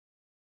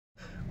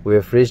We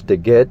have reached the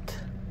gate,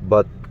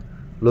 but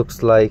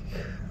looks like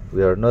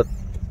we are not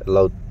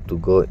allowed to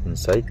go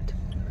inside.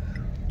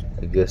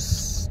 I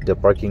guess the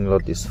parking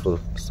lot is full,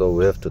 so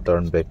we have to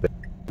turn back.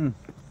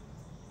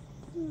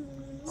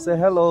 Say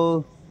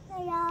hello.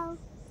 Hello.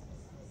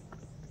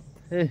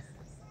 Hey.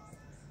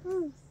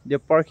 The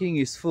parking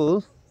is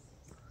full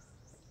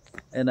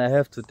and I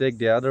have to take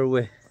the other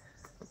way.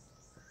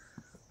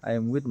 I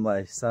am with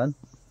my son.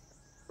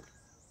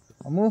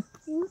 Amu,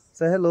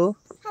 say hello.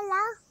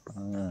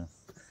 Hello.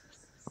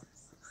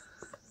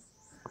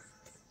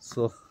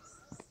 So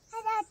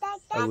Hello,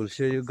 I will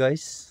show you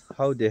guys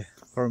how the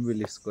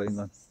Hornbill is going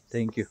on.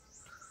 Thank you.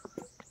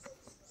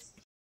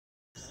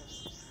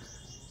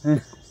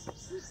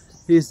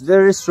 He is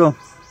very strong.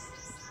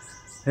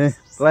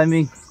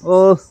 Climbing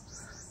all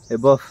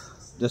above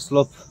the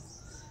slope.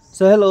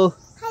 Say hello.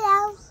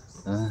 Hello.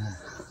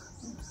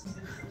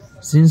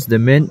 Since the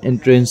main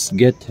entrance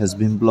gate has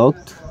been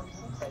blocked,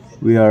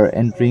 we are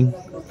entering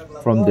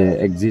from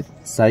the exit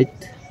side.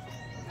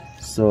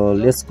 So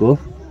let's go.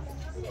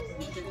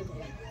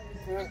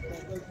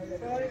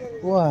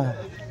 Wow.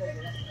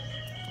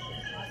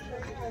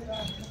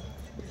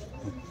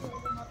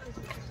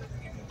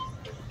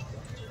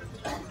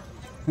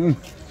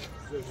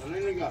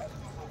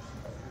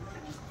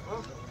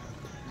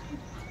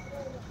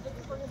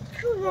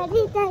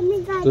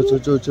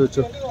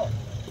 저.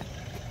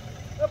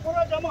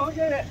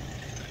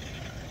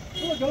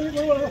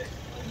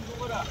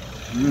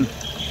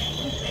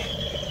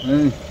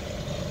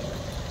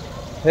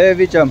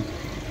 Heavy jump.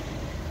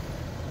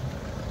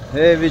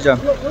 Heavy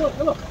jump.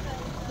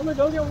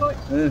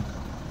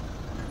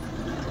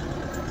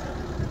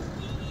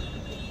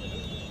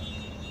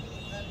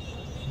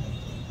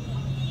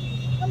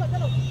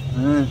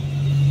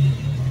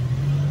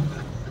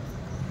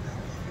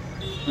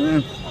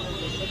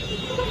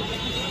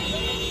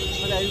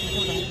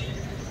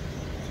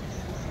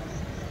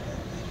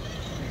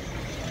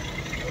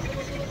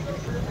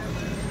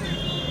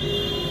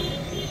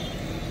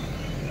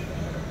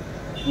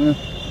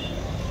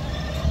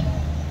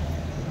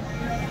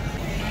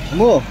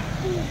 Mo,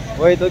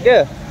 wait,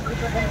 okay?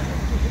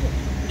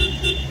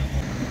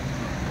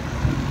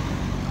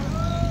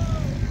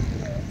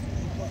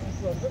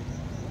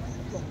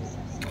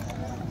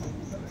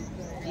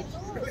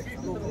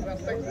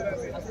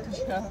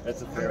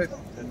 That's a fair.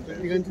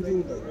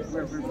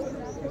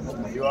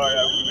 You are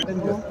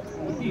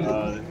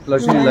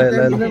Lalu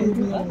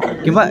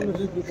gimana?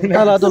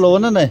 Kalau ada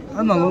lawan nih?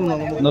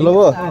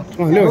 Nalawa.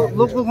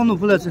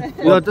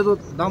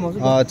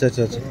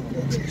 अच्छा.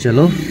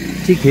 चलो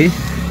ठीक है.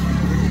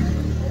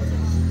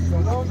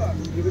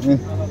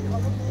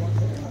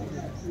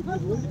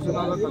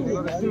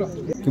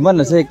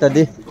 Gimana sih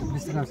tadi?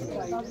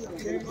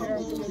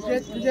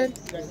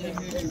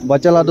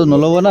 Baca lado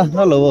nalawa na,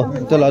 nalawa.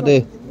 Itu lado.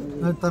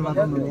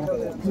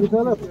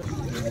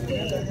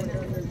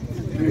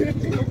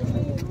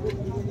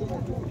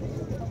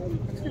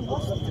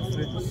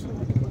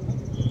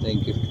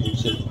 Thank you.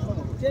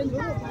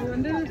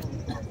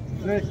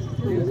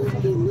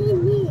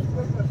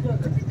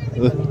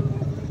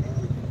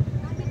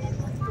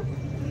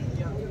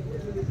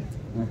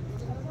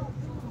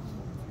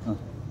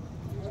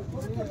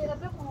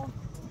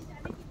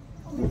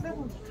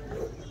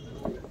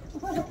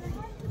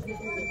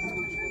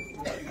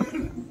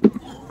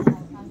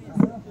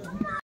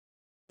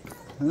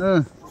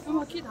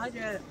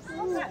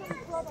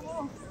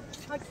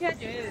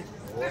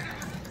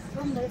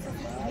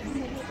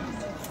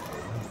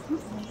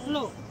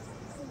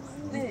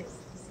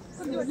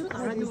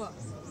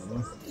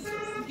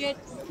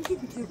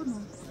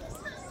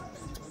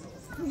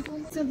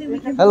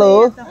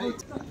 Hello.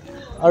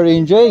 Are you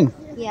enjoying?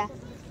 Yeah.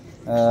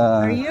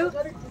 Are you?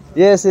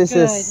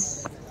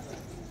 Yes.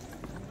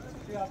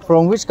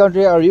 From which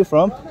country are you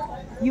from?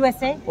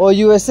 USA? Oh,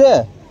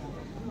 USA.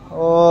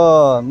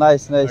 Oh,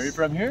 nice. Are you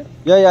from here?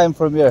 Yeah, I'm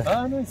from here.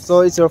 Oh, nice.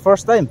 So it's your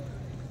first time?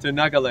 To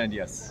Nagaland,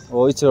 yes.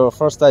 Oh, it's your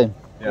first time.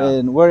 Yeah.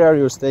 And where are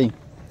you staying?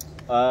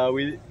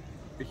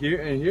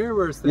 Here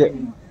we're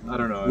staying. I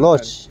don't know.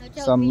 Lodge.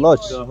 Some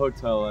lodge. The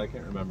hotel. I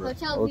can't remember.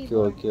 Okay.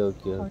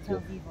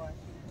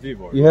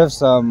 Vivor. You have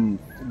some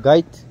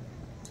guide?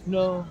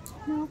 No.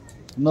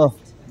 No.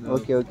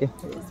 Okay.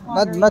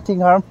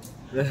 Nothing harm.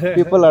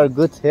 People are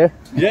good here.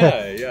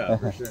 Yeah,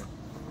 for sure.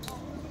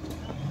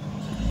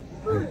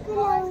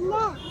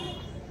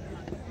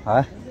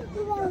 Hả?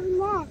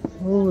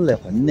 Là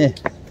phận nè.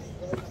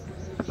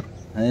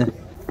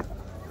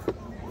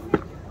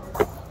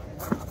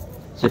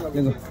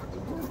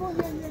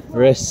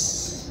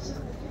 Rest.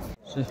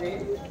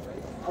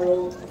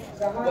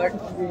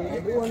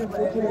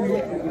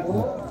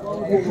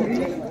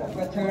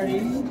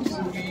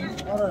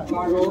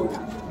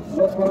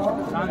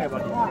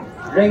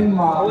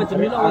 Rengma,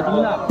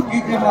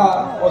 Gitema,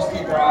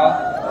 Ostibra,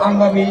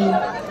 Angami,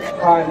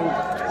 and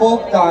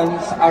folk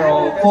dance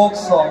or folk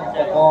song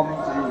performed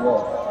to the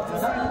world.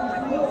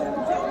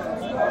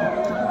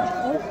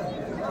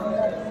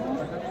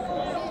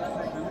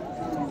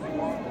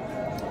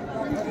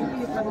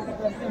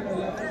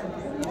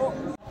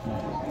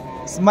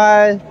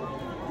 Smile.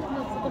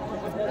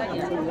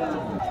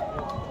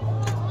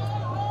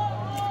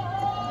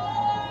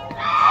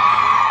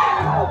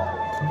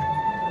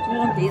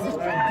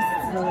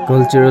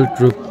 Cultural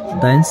troupe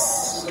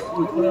dance.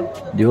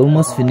 They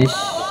almost finished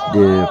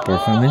the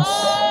performance.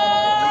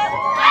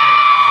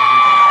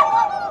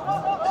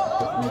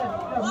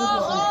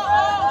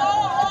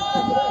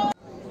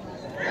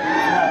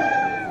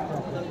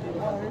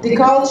 The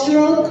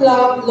Cultural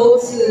Club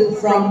Lotsu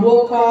from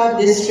Woka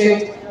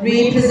District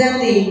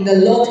representing the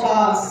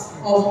Lotas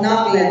of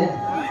Nagaland.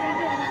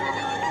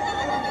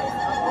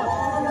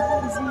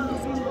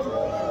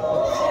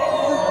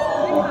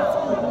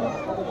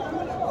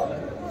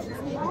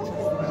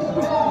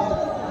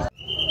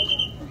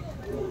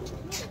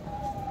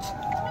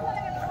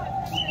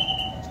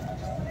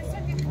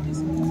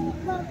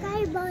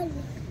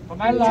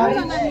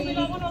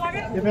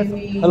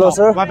 Hello,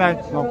 sir.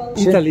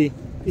 Italy.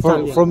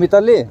 From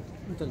Italy?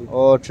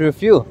 Or three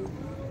of you?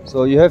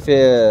 So you have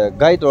a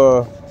guide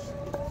or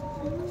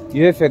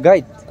you have a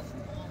guide?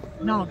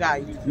 No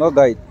guide. No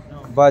guide,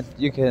 but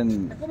you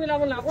can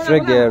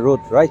track the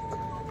route, right?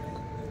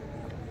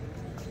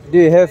 Do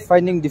you have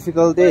finding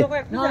difficulty?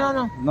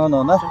 No.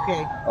 No.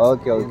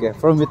 Okay. Okay.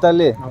 From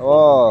Italy.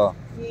 Oh,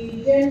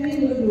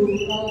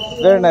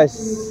 very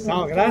nice.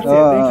 Oh,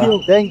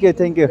 grazie. Thank you.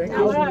 Thank you.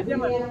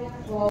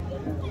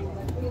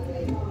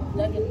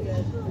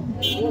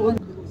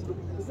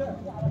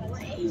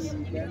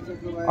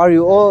 Are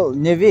you all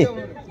Navy?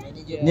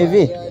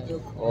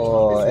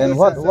 Oh, and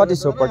what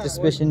is your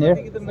participation here?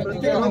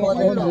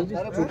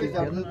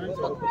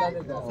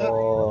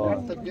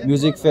 Oh,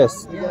 music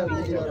fest.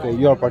 Okay,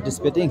 you are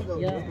participating?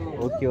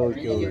 Okay.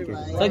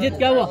 Sajid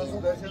क्या हुआ?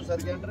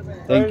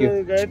 Thank you.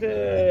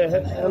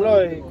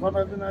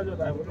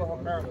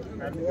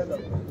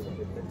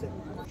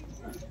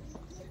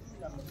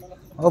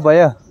 ओ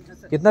भैया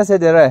कितना से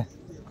दे रहा है?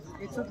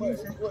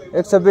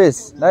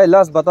 120. नहीं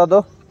last बता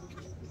दो.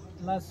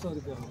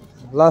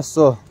 लास्ट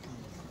 100.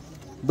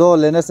 दो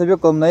लेने से भी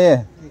कम नहीं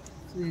है.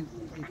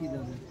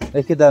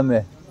 एक ही दाम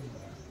है.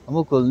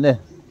 अमुकुल ने.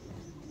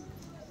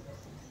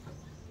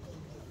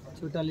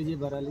 छोटा लीजिए,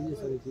 बड़ा लीजिए,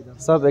 सब एक ही दाम.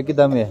 सब एक ही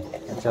दाम है.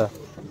 अच्छा,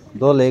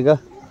 दो लेगा.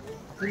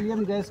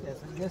 प्रीमियम गैस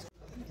कैसा? गैस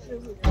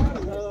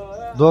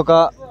दो का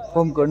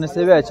कम करने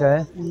से भी अच्छा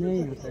है.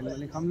 नहीं होता है,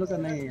 लेकिन हम लोग का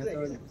नहीं है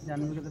तो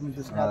जानवर का तो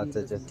दूसरा.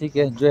 अच्छा ठीक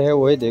है, जो है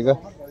वही देगा.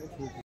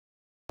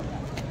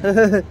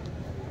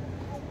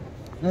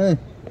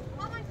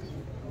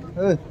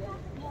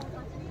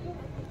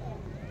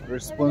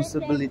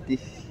 Responsibility.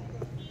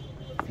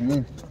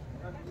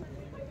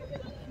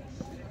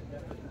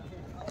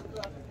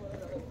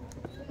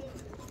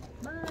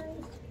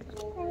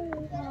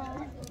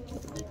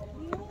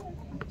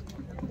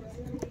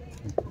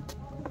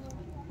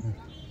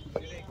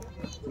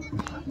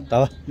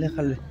 Tawa, le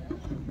khale.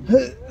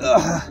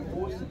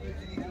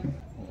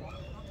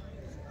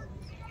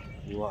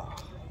 Wow.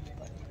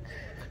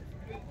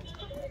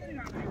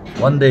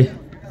 One day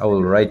I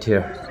will ride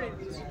here.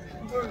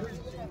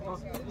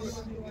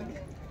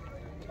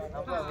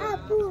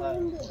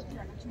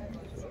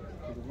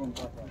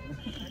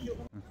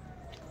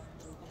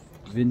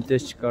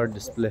 Vintage car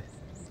display.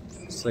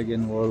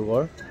 Second World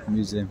War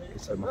Museum.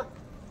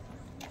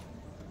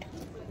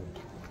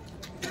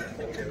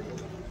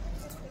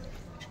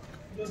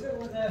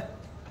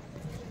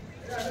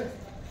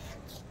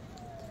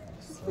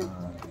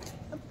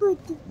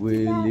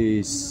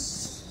 Willys.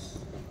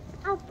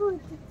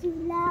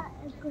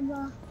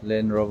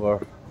 Land Rover.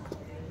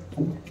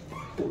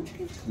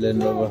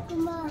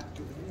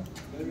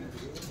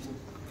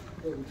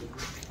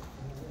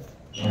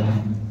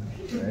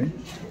 Right.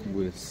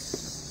 With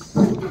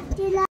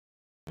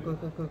go.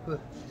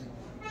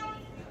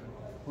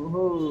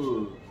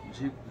 Oh,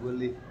 Jeep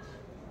Willy.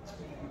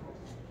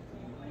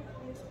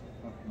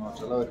 No,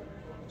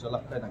 chala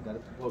kaina gar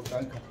po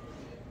tanka.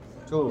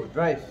 So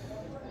drive.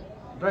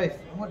 I'm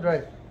gonna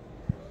drive.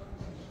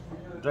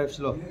 Drive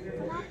slow.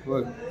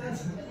 Work.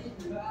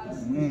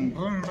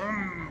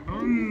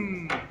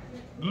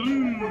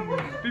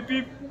 Beep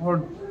beep.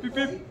 Horn. Beep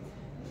beep.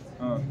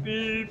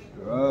 Beep.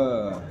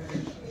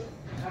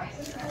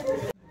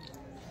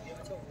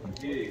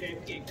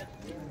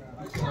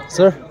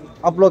 Sir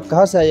आप लोग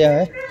कहाँ से आया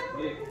है?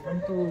 हम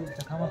तो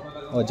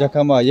जखामा.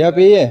 जखामा यहाँ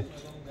पे ही है?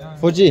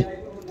 फौजी?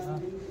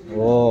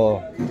 ओ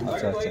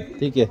अच्छा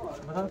ठीक है,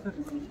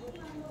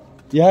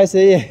 यहाँ से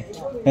ही है.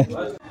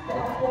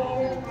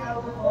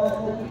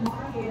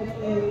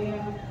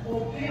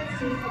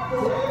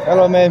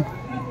 Hello ma'am.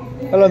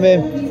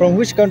 From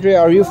which country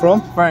are you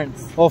from?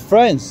 France. Oh,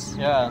 France.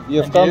 Yeah.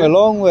 You've come a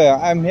long way.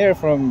 I'm here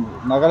from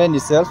Nagaland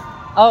itself.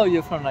 Oh,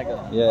 you're from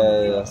Nagaland.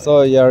 Yeah.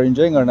 So you're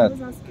enjoying or not?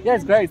 Yeah,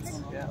 it's great.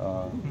 Yeah.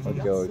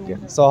 Okay.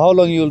 So how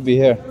long you will be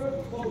here?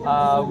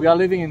 We are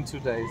leaving in 2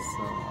 days.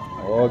 So.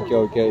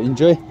 Okay.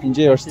 Enjoy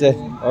your stay.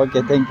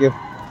 Okay, thank you.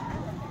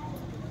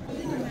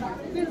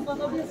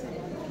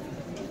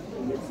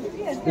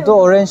 Ito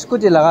orange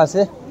kuti laga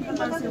ase.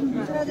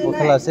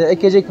 Okala ase. 1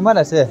 kg kiman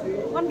ase?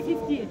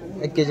 150.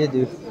 1 kg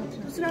do.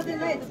 दूसरा दे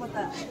दे तो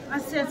पता.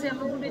 80 80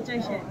 लोग बोले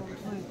चाहिए.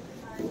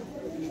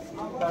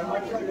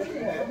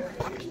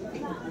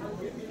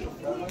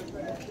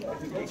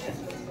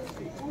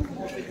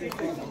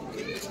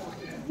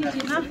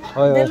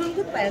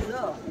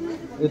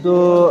 itu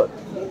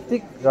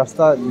tik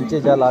rasta niche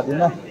jala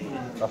dina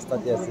rasta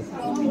jaise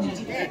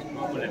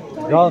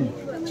ground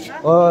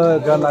oh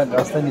ground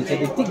rasta niche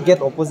tik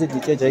get opposite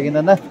niche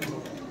jaigina na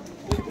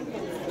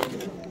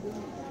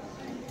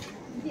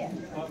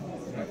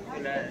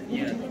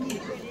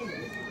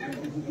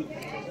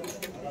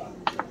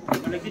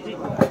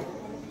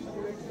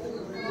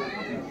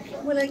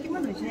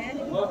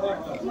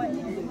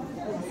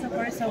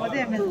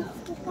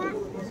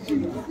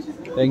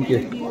thank you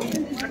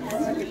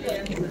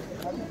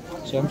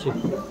Shamshi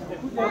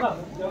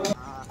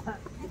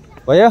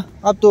भैया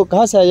आप तो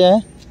कहाँ से आए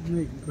हैं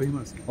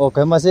ओ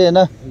खैमा से है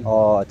ना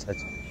ओ अच्छा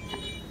अच्छा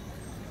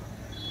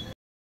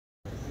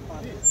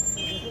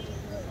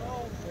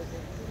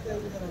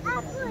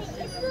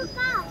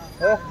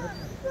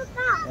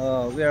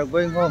we are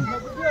going home.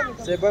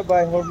 Say bye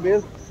bye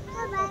Hornbill.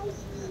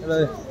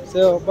 Hello.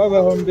 Say bye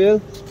bye Hornbill.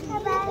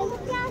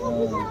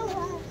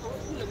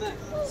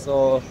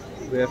 So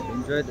we have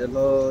enjoyed a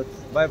lot.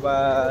 Bye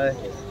bye.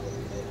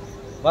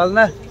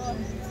 Valna.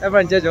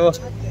 Everyone jajo.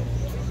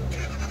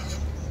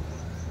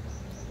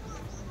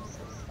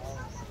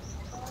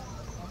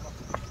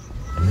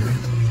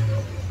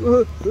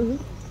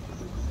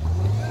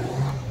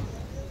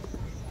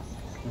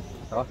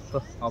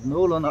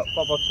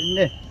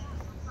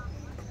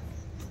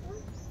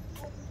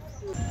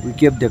 We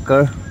kept the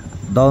car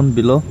down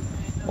below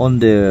on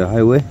the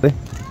highway.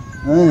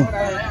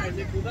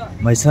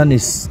 My son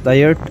is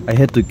tired. I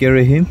had to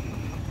carry him.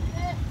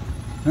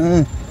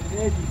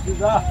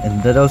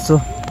 And that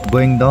also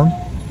going down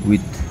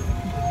with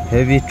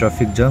heavy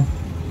traffic jam.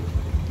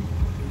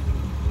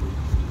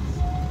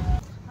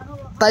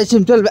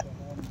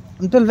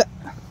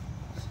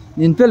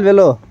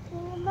 Velo.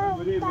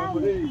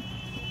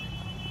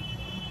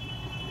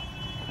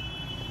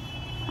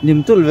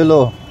 Nimtul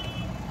velo.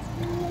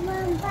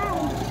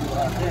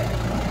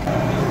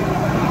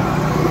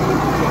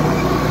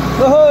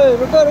 Oh,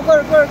 ruko.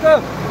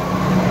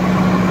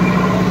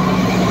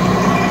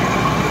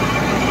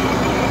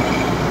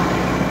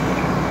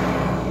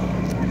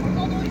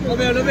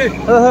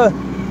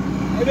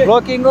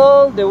 Blocking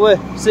all the way.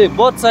 See,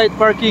 both side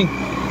parking.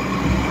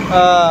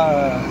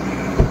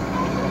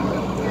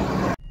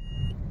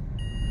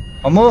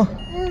 Amu,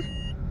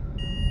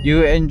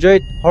 you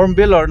enjoyed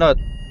Hornbill or not?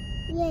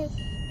 Yes.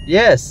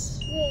 Yes.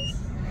 Yes.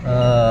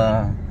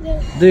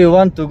 Yes. Do you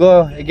want to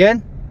go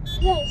again?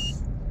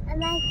 Yes. I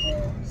like to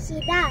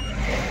see that.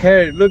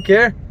 Here, look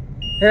here.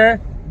 Here.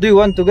 Do you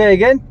want to go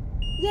again?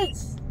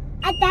 Yes.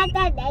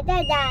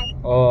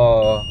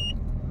 Oh.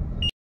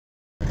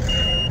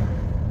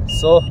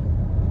 So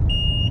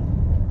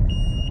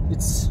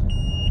it's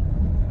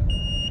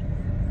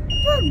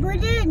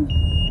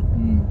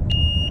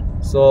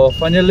so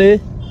finally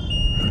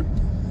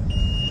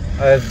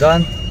I have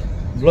done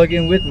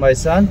vlogging with my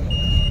son.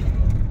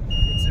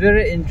 It's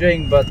very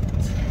enjoying, but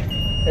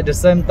at the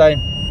same time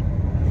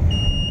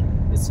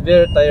it's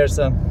very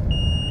tiresome.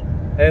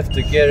 I have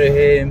to carry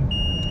him.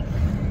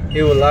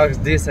 He will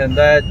ask this and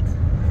that,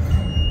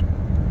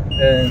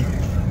 and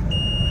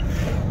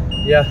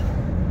yeah,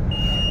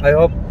 I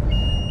hope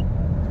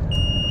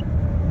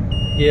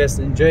he has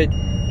enjoyed.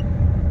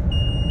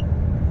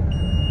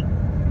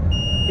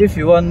 If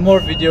you want more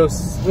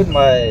videos with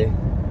my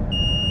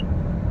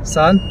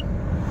son,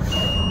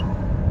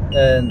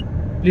 then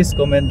please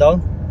comment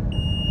down.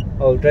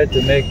 I'll try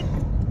to make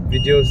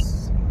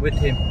videos with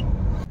him.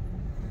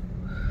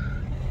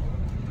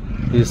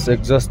 He's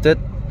exhausted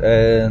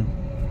and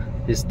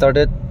he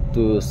started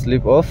to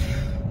sleep off.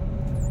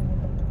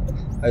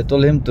 I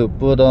told him to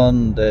put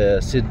on the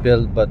seat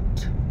belt, but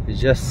he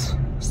just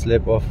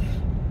slept off.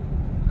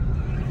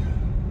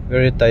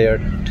 Very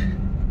tired,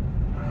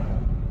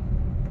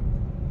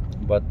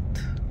 but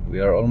we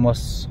are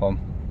almost home.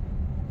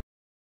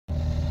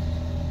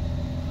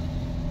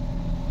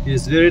 He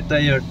is very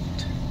tired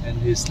and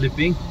he's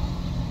sleeping.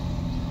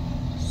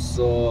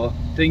 So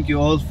thank you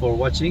all for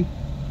watching.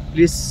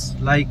 Please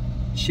like,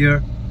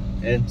 share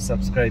and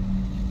subscribe.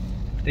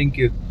 Thank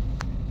you.